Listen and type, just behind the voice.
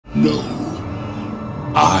No.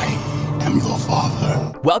 I am your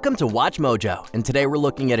father. Welcome to Watch Mojo, and today we're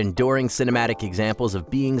looking at enduring cinematic examples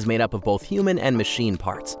of beings made up of both human and machine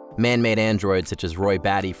parts. Man-made androids such as Roy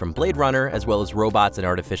Batty from Blade Runner, as well as robots and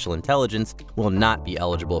artificial intelligence, will not be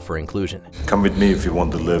eligible for inclusion. Come with me if you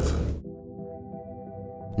want to live.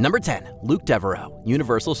 Number 10. Luke Devereaux,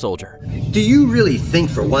 Universal Soldier. Do you really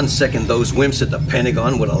think for 1 second those wimps at the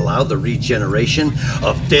Pentagon would allow the regeneration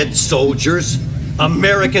of dead soldiers?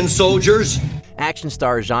 American soldiers? Action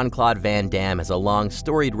star Jean-Claude Van Damme has a long,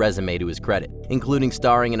 storied resume to his credit, including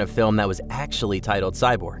starring in a film that was actually titled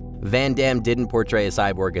Cyborg. Van Damme didn't portray a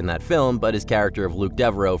cyborg in that film, but his character of Luke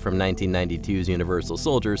Devereaux from 1992's Universal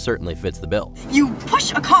Soldier certainly fits the bill. You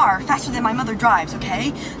push a car faster than my mother drives,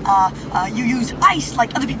 okay? You use ice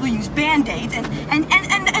like other people use Band-Aids, and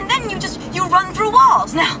then you run through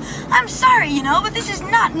walls. Now, I'm sorry, but this is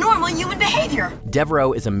not normal human behavior.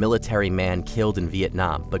 Devereaux is a military man killed in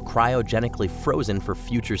Vietnam, but cryogenically frozen for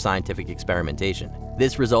future scientific experimentation.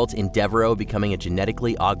 This results in Devereaux becoming a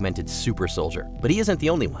genetically augmented super soldier, but he isn't the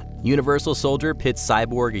only one. Universal Soldier pits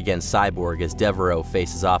Cyborg against Cyborg as Devereaux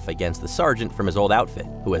faces off against the sergeant from his old outfit,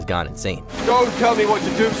 who has gone insane. Don't tell me what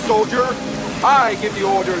to do, soldier. I give the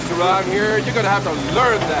orders around here. You're gonna have to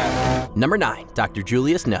learn that. Number 9. Dr.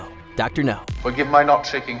 Julius No. Dr. No. Forgive my not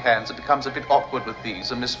shaking hands. It becomes a bit awkward with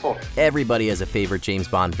these, a misfortune. Everybody has a favorite James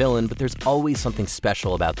Bond villain, but there's always something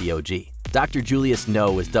special about the OG. Dr. Julius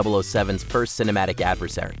No is 007's first cinematic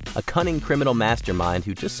adversary, a cunning criminal mastermind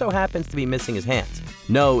who just so happens to be missing his hands.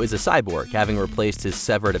 No is a cyborg, having replaced his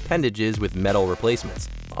severed appendages with metal replacements,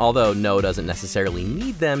 although No doesn't necessarily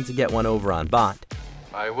need them to get one over on Bond.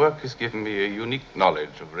 My work has given me a unique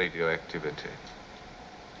knowledge of radioactivity,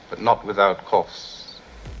 but not without costs.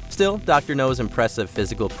 Still, Dr. No's impressive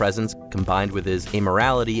physical presence, combined with his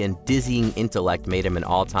amorality and dizzying intellect, made him an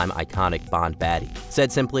all-time iconic Bond baddie.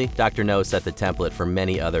 Said simply, Dr. No set the template for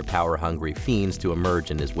many other power-hungry fiends to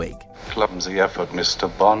emerge in his wake. Clumsy effort,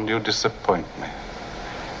 Mr. Bond, you disappoint me.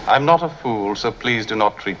 I'm not a fool, so please do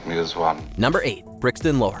not treat me as one. Number 8.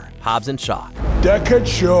 Brixton Lore, Hobbs and Shaw. Deckard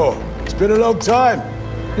Shaw. It's been a long time.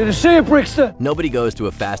 Good to see you, Brixton. Nobody goes to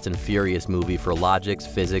a Fast and Furious movie for logics,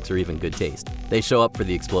 physics, or even good taste. They show up for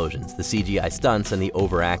the explosions, the CGI stunts, and the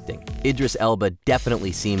overacting. Idris Elba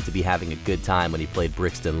definitely seemed to be having a good time when he played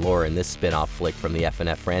Brixton Lore in this spin-off flick from the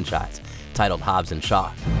F&F franchise, titled Hobbs and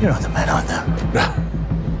Shaw. You're not the man I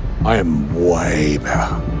know. I am way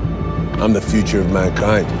better. I'm the future of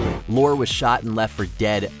mankind. Lore was shot and left for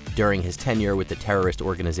dead during his tenure with the terrorist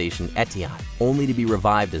organization Etion, only to be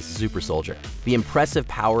revived as a super soldier. The impressive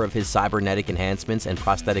power of his cybernetic enhancements and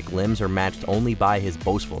prosthetic limbs are matched only by his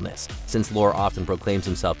boastfulness, since Lore often proclaims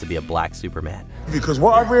himself to be a black Superman. Because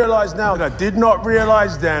what I realize now that I did not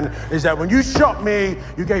realize then is that when you shot me,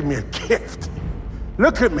 you gave me a gift.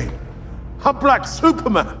 Look at me. I'm Black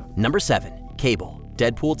Superman. Number 7. Cable,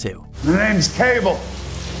 Deadpool 2. My name's Cable.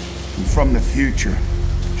 I'm from the future.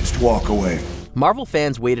 Just walk away. Marvel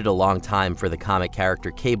fans waited a long time for the comic character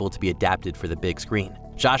Cable to be adapted for the big screen.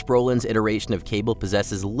 Josh Brolin's iteration of Cable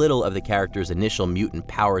possesses little of the character's initial mutant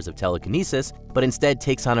powers of telekinesis, but instead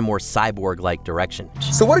takes on a more cyborg-like direction.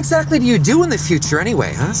 So what exactly do you do in the future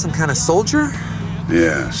anyway, huh? Some kind of soldier?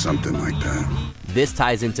 Yeah, something like that. This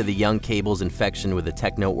ties into the young Cable's infection with a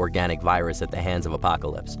techno-organic virus at the hands of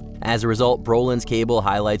Apocalypse. As a result, Brolin's Cable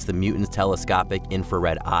highlights the mutant's telescopic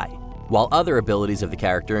infrared eye, while other abilities of the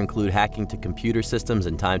character include hacking to computer systems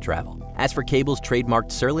and time travel. As for Cable's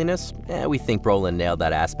trademarked surliness, we think Brolin nailed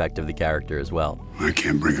that aspect of the character as well. I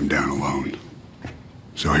can't bring him down alone.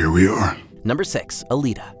 So here we are. Number 6.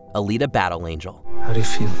 Alita, Alita Battle Angel. How do you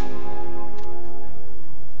feel?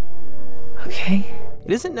 Okay.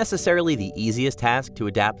 It isn't necessarily the easiest task to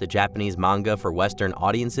adapt the Japanese manga for Western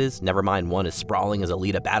audiences, never mind one as sprawling as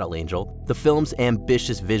Alita Battle Angel. The film's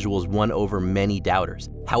ambitious visuals won over many doubters.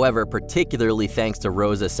 However, particularly thanks to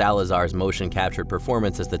Rosa Salazar's motion-captured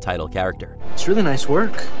performance as the title character. It's really nice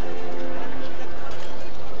work.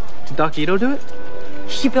 Did Doc Ito do it?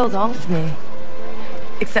 He built all of me.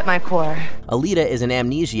 Except my core. Alita is an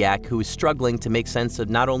amnesiac who is struggling to make sense of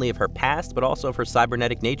not only of her past, but also of her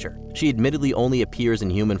cybernetic nature. She admittedly only appears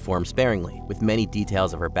in human form sparingly, with many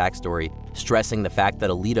details of her backstory, stressing the fact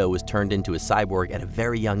that Alita was turned into a cyborg at a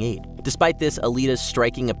very young age. Despite this, Alita's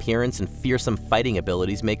striking appearance and fearsome fighting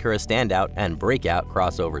abilities make her a standout and breakout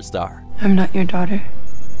crossover star. I'm not your daughter.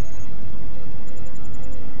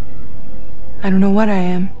 I don't know what I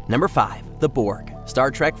am. Number 5. The Borg,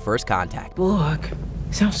 Star Trek First Contact. Borg.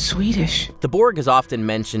 Sounds Swedish. The Borg is often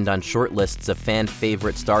mentioned on short lists of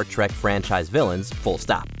fan-favorite Star Trek franchise villains, full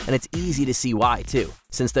stop. And it's easy to see why, too.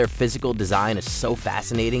 since their physical design is so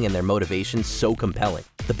fascinating and their motivation so compelling.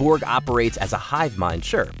 The Borg operates as a hive mind,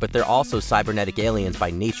 sure, but they're also cybernetic aliens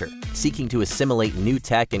by nature, seeking to assimilate new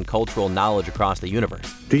tech and cultural knowledge across the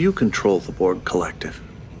universe. Do you control the Borg Collective?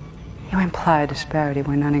 You imply a disparity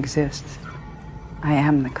where none exists. I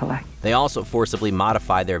am the collective. They also forcibly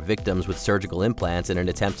modify their victims with surgical implants in an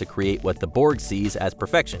attempt to create what the Borg sees as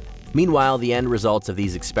perfection. Meanwhile, the end results of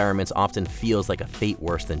these experiments often feels like a fate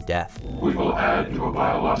worse than death. We will add your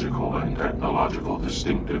biological and technological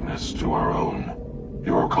distinctiveness to our own.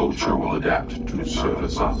 Your culture will adapt to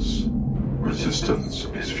service us. Resistance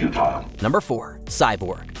is futile. Number 4.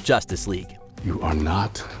 Cyborg, Justice League. You are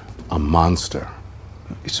not a monster.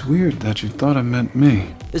 It's weird that you thought I meant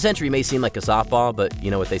me. This entry may seem like a softball, but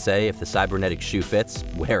you know what they say, if the cybernetic shoe fits,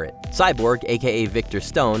 wear it. Cyborg, aka Victor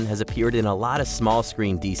Stone, has appeared in a lot of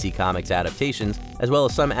small-screen DC Comics adaptations, as well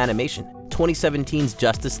as some animation. 2017's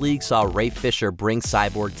Justice League saw Ray Fisher bring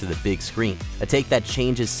Cyborg to the big screen, a take that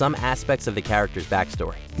changes some aspects of the character's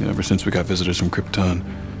backstory. Ever since we got visitors from Krypton,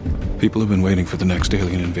 people have been waiting for the next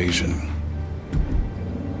alien invasion.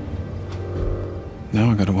 Now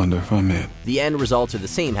I gotta wonder if I'm it. The end results are the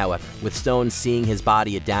same, however, with Stone seeing his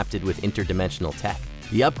body adapted with interdimensional tech.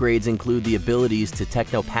 The upgrades include the abilities to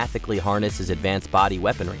technopathically harness his advanced body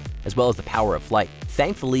weaponry, as well as the power of flight.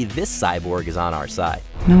 Thankfully, this cyborg is on our side.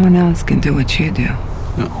 No one else can do what you do.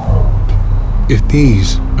 No. If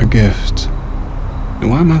these are gifts, then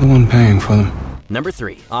why am I the one paying for them? Number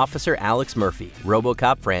 3. Officer Alex Murphy,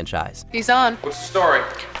 RoboCop franchise. He's on. What's the story?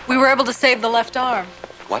 We were able to save the left arm.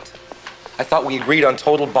 What? I thought we agreed on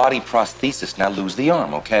total body prosthesis. Now lose the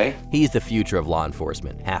arm, okay? He's the future of law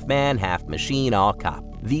enforcement. Half man, half machine, all cop.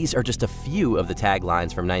 These are just a few of the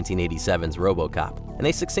taglines from 1987's RoboCop, and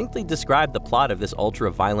they succinctly describe the plot of this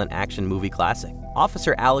ultra-violent action movie classic.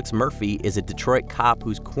 Officer Alex Murphy is a Detroit cop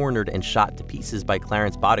who's cornered and shot to pieces by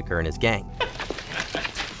Clarence Boddicker and his gang.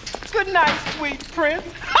 Good night, sweet prince.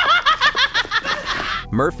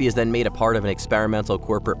 Murphy is then made a part of an experimental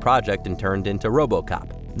corporate project and turned into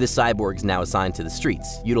RoboCop. This cyborg is now assigned to the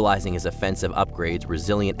streets, utilizing his offensive upgrades,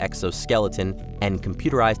 resilient exoskeleton, and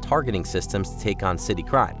computerized targeting systems to take on city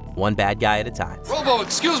crime, one bad guy at a time. Robo,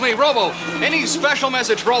 excuse me, Robo. Any special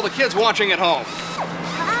message for all the kids watching at home?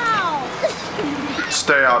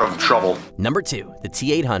 Stay out of trouble. Number 2, the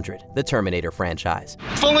T-800, the Terminator franchise.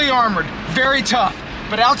 Fully armored, very tough,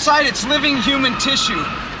 but outside it's living human tissue.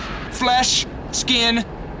 Flesh, skin,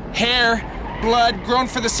 hair, blood grown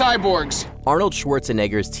for the cyborgs. Arnold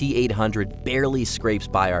Schwarzenegger's T-800 barely scrapes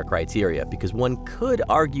by our criteria because one could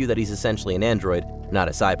argue that he's essentially an android, not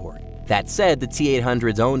a cyborg. That said, the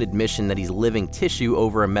T-800's own admission that he's living tissue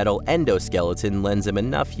over a metal endoskeleton lends him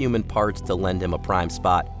enough human parts to lend him a prime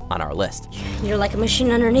spot on our list. You're like a machine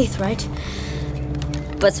underneath, right?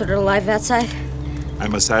 But sort of alive outside?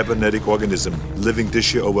 I'm a cybernetic organism, living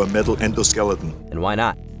tissue over a metal endoskeleton. And why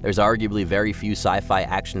not? There's arguably very few sci-fi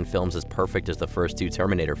action films as perfect as the first 2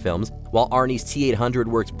 Terminator films, while Arnie's T-800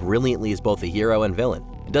 works brilliantly as both a hero and villain.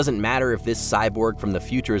 It doesn't matter if this cyborg from the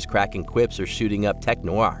future is cracking quips or shooting up tech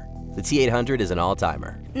noir. The T-800 is an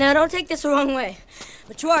all-timer. Now don't take this the wrong way,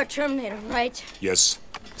 but you are a Terminator, right? Yes.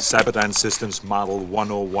 Cyberdyne Systems Model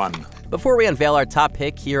 101. Before we unveil our top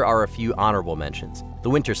pick, here are a few honorable mentions. The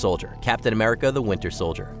Winter Soldier, Captain America the Winter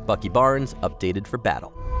Soldier. Bucky Barnes, updated for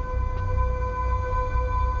battle.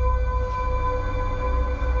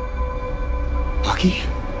 Bucky?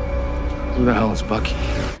 Who the hell is Bucky?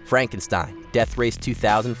 Frankenstein, Death Race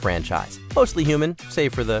 2000 franchise. Mostly human,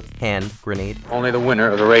 save for the hand grenade. Only the winner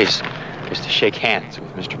of the race is to shake hands with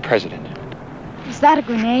Mr. President. Is that a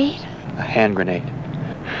grenade? A hand grenade.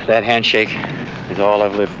 That handshake is all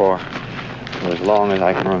I've lived for as long as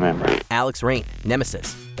I can remember. Alex Rain,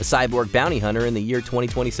 Nemesis, a cyborg bounty hunter in the year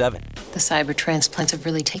 2027. The cyber transplants have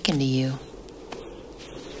really taken to you.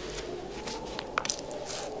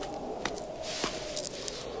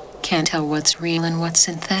 Can't tell what's real and what's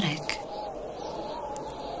synthetic.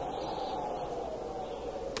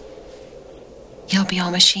 You'll be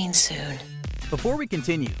all machine soon. Before we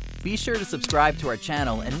continue, be sure to subscribe to our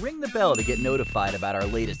channel and ring the bell to get notified about our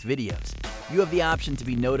latest videos. You have the option to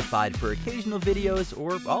be notified for occasional videos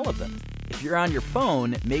or all of them. If you're on your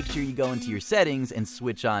phone, make sure you go into your settings and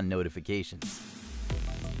switch on notifications.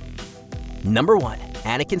 Number 1,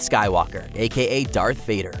 Anakin Skywalker, aka Darth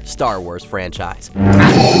Vader, Star Wars franchise.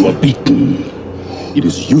 You are beaten. It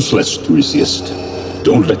is useless to resist.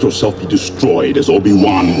 Don't let yourself be destroyed as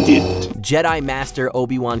Obi-Wan did. Jedi Master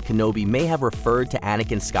Obi-Wan Kenobi may have referred to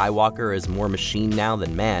Anakin Skywalker as more machine now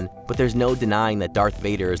than man, but there's no denying that Darth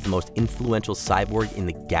Vader is the most influential cyborg in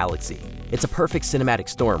the galaxy. It's a perfect cinematic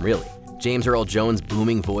storm, really. James Earl Jones'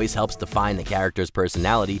 booming voice helps define the character's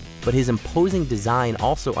personality, but his imposing design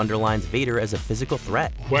also underlines Vader as a physical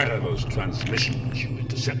threat. Where are those transmissions you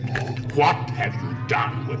intercepted? What have you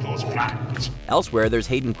done with those plans? Elsewhere, there's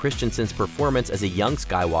Hayden Christensen's performance as a young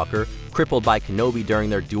Skywalker, crippled by Kenobi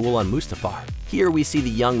during their duel on Mustafar. Here we see the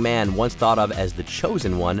young man once thought of as the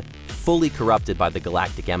Chosen One, fully corrupted by the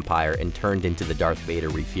Galactic Empire and turned into the Darth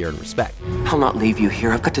Vader we fear and respect. I'll not leave you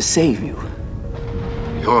here. I've got to save you.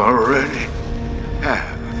 You already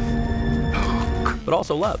have. But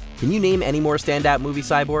also love. Can you name any more standout movie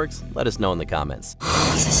cyborgs? Let us know in the comments.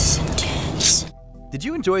 This is intense. Did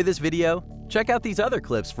you enjoy this video? Check out these other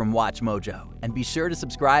clips from WatchMojo, and be sure to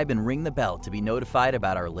subscribe and ring the bell to be notified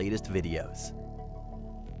about our latest videos.